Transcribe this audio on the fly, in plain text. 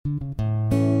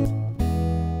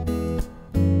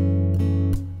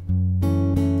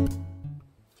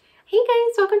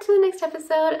welcome to the next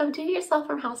episode of Do It Yourself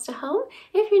from House to Home.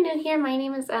 If you're new here, my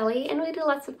name is Ellie and we do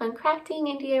lots of fun crafting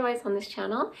and DIYs on this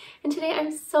channel. And today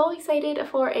I'm so excited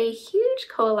for a huge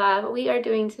collab we are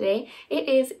doing today. It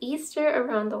is Easter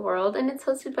around the world and it's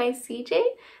hosted by CeeJ.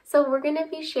 So we're going to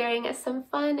be sharing some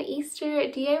fun Easter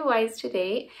DIYs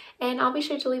today, and I'll be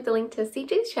sure to leave the link to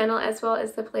CeeJ's channel as well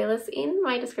as the playlist in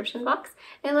my description box.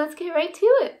 And let's get right to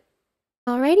it.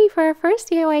 Alrighty, for our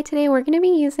first DIY today, we're going to be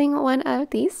using one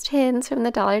of these tins from the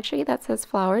Dollar Tree that says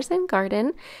Flowers and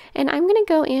Garden. And I'm going to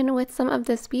go in with some of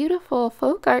this beautiful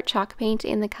folk art chalk paint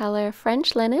in the color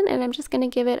French Linen, and I'm just going to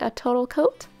give it a total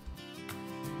coat.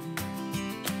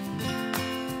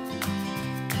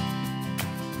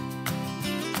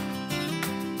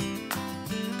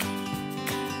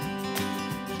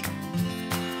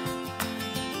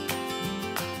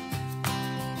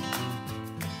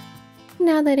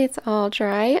 Now that it's all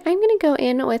dry, I'm going to go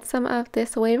in with some of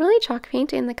this Waverly chalk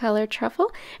paint in the color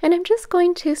Truffle, and I'm just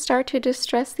going to start to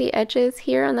distress the edges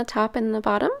here on the top and the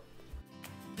bottom.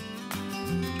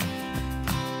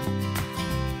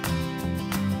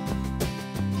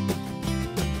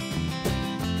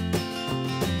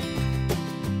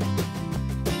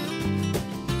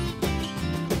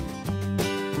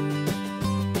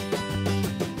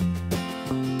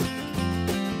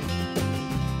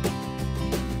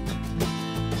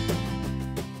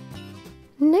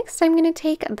 Next, I'm going to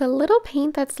take the little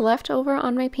paint that's left over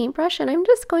on my paintbrush and I'm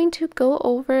just going to go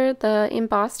over the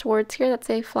embossed words here that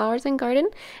say Flowers and Garden,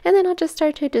 and then I'll just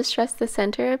start to distress the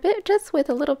center a bit just with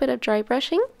a little bit of dry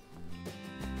brushing.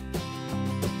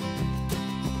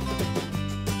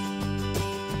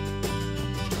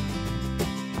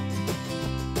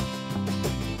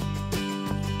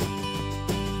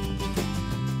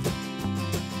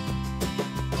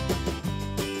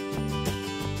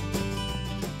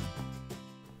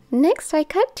 Next, I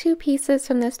cut two pieces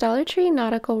from this Dollar Tree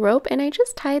nautical rope and I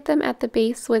just tied them at the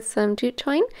base with some jute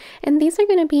twine, and these are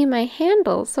going to be my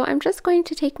handles. So I'm just going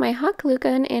to take my hot glue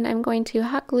gun and I'm going to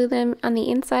hot glue them on the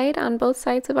inside on both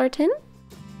sides of our tin.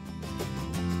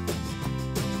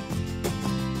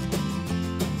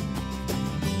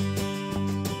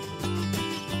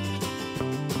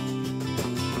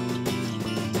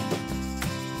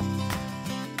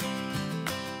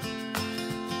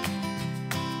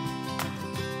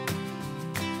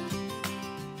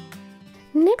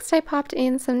 Next, I popped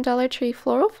in some Dollar Tree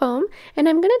floral foam and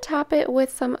I'm going to top it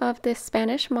with some of this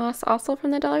Spanish moss also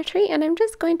from the Dollar Tree, and I'm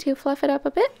just going to fluff it up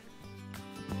a bit.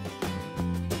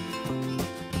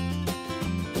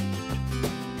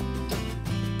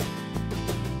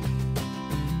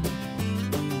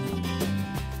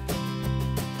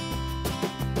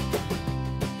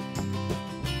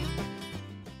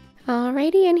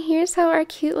 Alrighty, and here's how our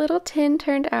cute little tin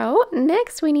turned out.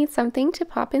 Next, we need something to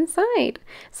pop inside.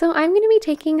 So I'm going to be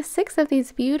taking 6 of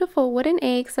these beautiful wooden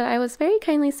eggs that I was very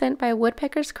kindly sent by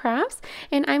Woodpecker's Crafts,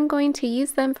 and I'm going to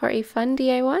use them for a fun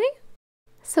DIY.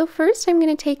 So first, I'm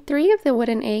going to take 3 of the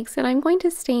wooden eggs and I'm going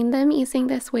to stain them using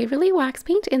this Waverly wax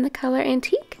paint in the color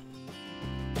Antique.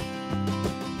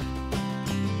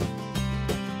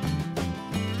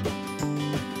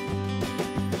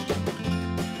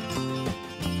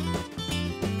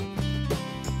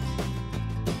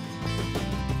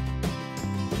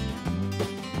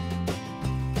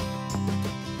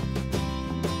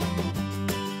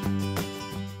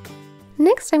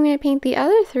 Next, I'm going to paint the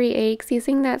other 3 eggs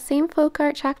using that same folk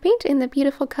art chalk paint in the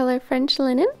beautiful color French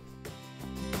Linen.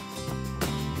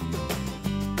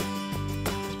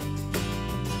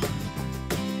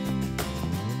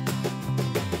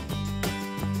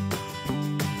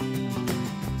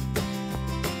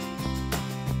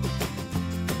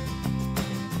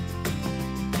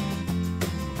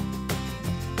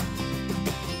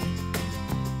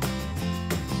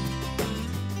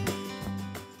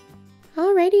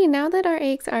 Alrighty, now that our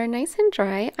eggs are nice and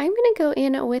dry, I'm going to go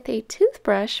in with a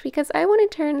toothbrush because I want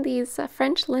to turn these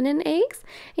French Linen eggs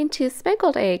into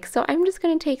speckled eggs. So I'm just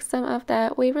going to take some of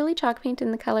that Waverly chalk paint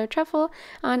in the color Truffle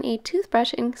on a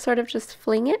toothbrush and sort of just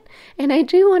fling it. And I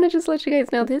do want to just let you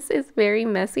guys know this is very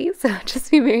messy, so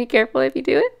just be very careful if you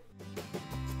do it.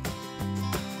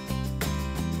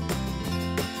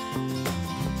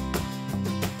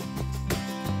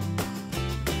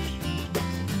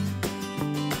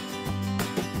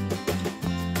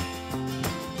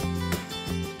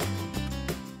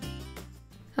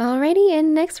 Alrighty,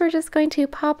 and next we're just going to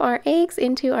pop our eggs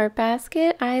into our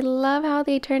basket. I love how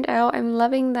they turned out. I'm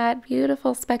loving that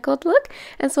beautiful speckled look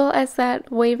as well as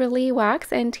that Waverly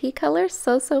wax and tea color.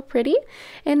 So pretty.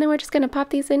 And then we're just going to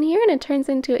pop these in here and it turns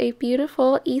into a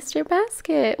beautiful Easter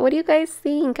basket. What do you guys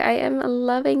think? I am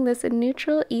loving this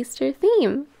neutral Easter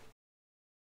theme.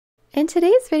 And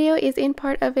today's video is in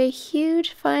part of a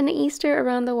huge, fun Easter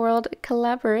Around the World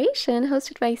collaboration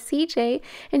hosted by CeeJ,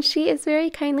 and she is very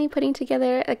kindly putting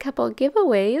together a couple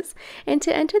giveaways. And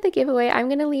to enter the giveaway, I'm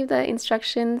going to leave the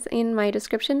instructions in my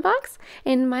description box,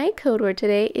 and my code word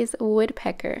today is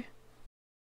woodpecker.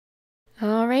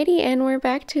 Alrighty, and we're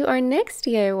back to our next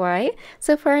DIY.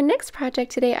 So for our next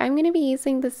project today, I'm going to be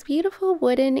using this beautiful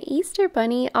wooden Easter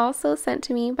bunny, also sent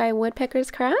to me by Woodpecker's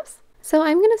Crafts. So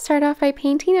I'm going to start off by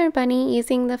painting our bunny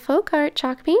using the Folk Art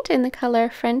chalk paint in the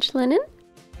color French Linen.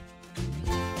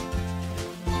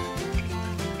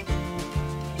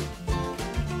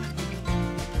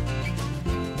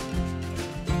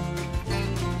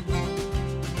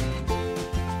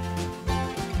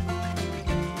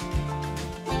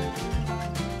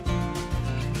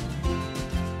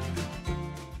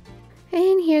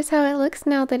 And here's how it looks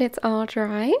now that it's all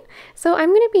dry. So I'm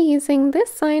going to be using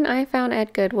this sign I found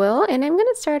at Goodwill, and I'm going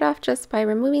to start off just by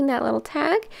removing that little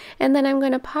tag, and then I'm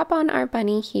going to pop on our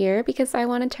bunny here because I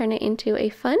want to turn it into a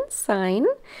fun sign.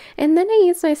 And then I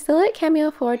use my Silhouette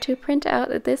Cameo 4 to print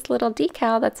out this little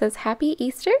decal that says Happy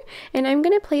Easter, and I'm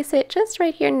going to place it just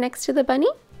right here next to the bunny.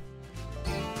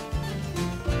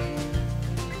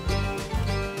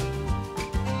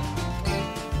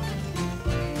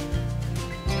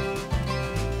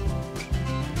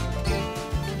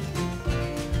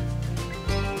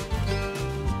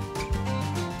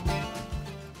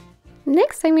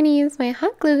 Next, I'm going to use my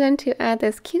hot glue gun to add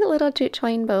this cute little jute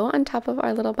twine bow on top of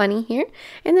our little bunny here,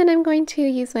 and then I'm going to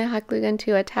use my hot glue gun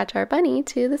to attach our bunny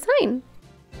to the sign.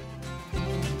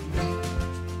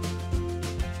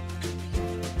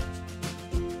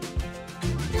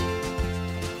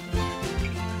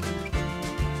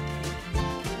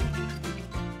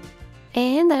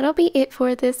 And that'll be it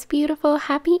for this beautiful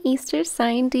Happy Easter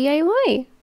sign DIY.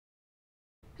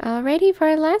 Alrighty, for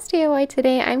our last DIY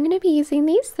today, I'm going to be using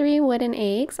these 3 wooden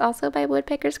eggs, also by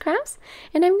Woodpecker's Crafts,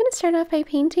 and I'm going to start off by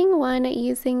painting one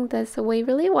using this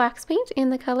Waverly wax paint in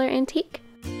the color Antique.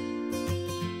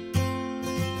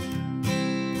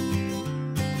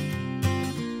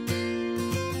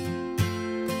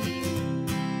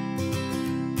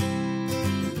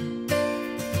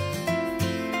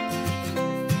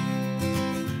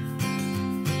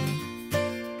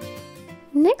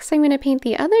 Next, I'm going to paint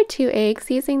the other 2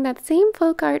 eggs using that same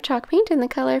Folk Art chalk paint in the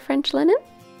color French Linen.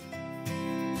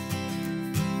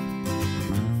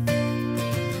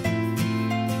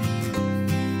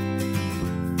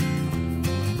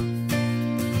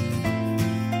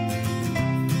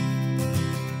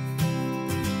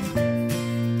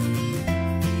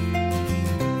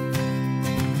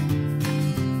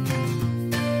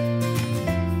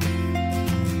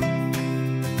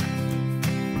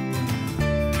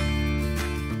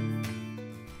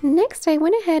 Next, I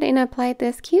went ahead and applied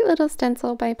this cute little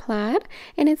stencil by Plaid,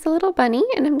 and it's a little bunny,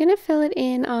 and I'm going to fill it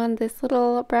in on this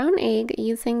little brown egg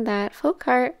using that Folk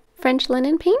Art French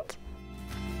Linen paint.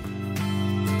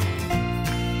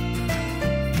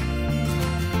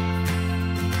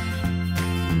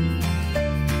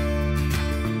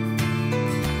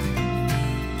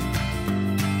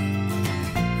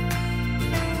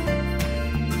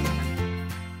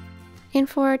 And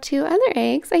for 2 other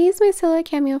eggs, I used my Silhouette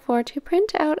Cameo 4 to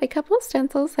print out a couple of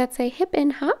stencils that say Hip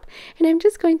and Hop, and I'm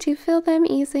just going to fill them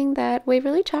using that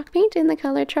Waverly chalk paint in the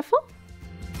color Truffle.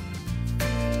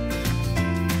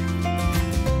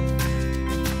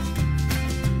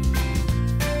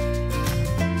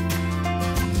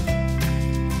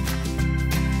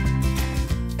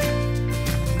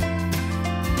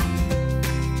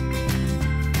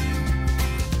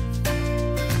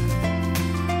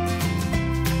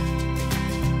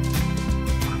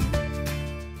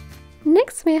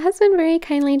 Next, my husband very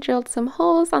kindly drilled some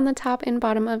holes on the top and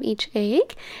bottom of each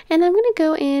egg, and I'm going to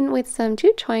go in with some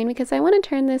jute twine because I want to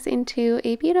turn this into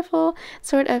a beautiful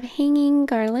sort of hanging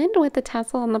garland with the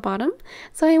tassel on the bottom.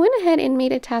 So I went ahead and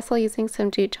made a tassel using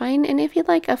some jute twine, and if you'd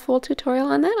like a full tutorial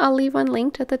on that, I'll leave one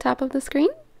linked at the top of the screen.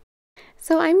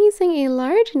 So I'm using a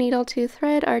large needle to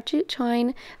thread our jute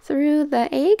twine through the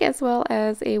egg as well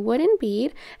as a wooden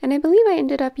bead, and I believe I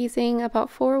ended up using about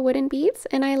 4 wooden beads,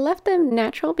 and I left them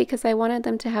natural because I wanted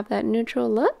them to have that neutral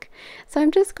look. So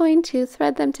I'm just going to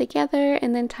thread them together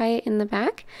and then tie it in the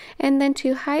back, and then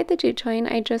to hide the jute twine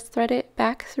I just thread it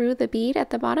back through the bead at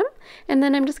the bottom, and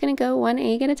then I'm just going to go 1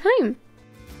 egg at a time.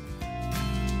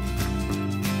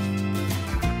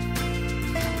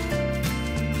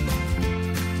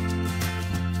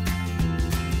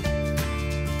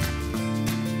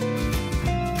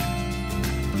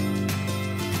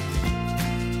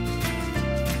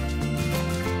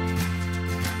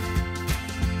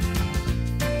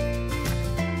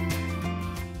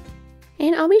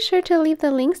 I'll be sure to leave the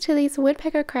links to these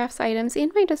woodpecker crafts items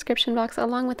in my description box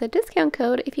along with a discount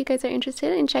code if you guys are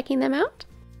interested in checking them out.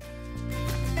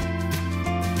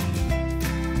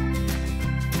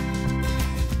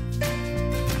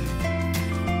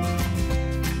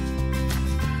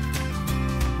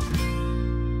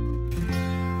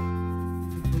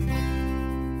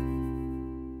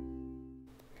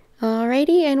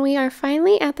 Alrighty, and we are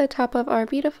finally at the top of our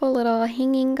beautiful little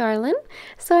hanging garland.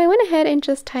 So I went ahead and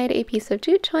just tied a piece of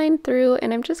jute twine through,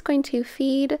 and I'm just going to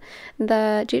feed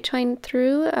the jute twine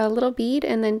through a little bead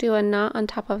and then do a knot on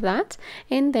top of that.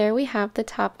 And there we have the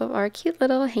top of our cute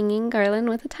little hanging garland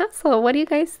with a tassel. What do you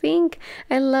guys think?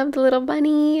 I love the little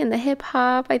bunny and the hip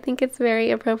hop. I think it's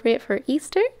very appropriate for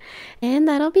Easter. And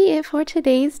that'll be it for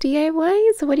today's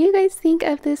DIYs. What do you guys think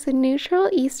of this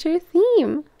neutral Easter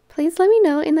theme? Please let me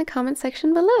know in the comment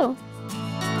section below.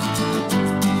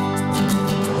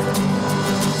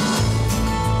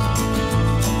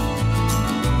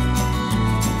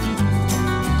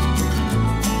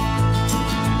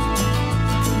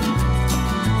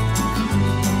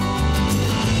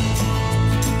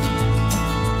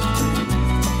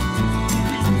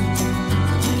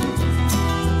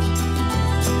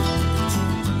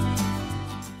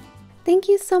 Thank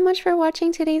you so much for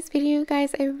watching today's video,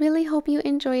 guys. I really hope you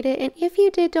enjoyed it, and if you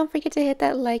did, don't forget to hit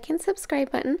that like and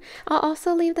subscribe button. I'll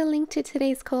also leave the link to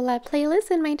today's collab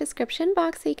playlist in my description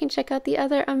box so you can check out the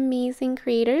other amazing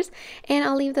creators, and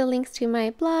I'll leave the links to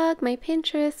my blog, my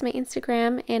Pinterest, my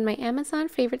Instagram, and my Amazon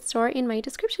favorite store in my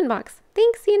description box.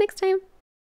 Thanks, see you next time.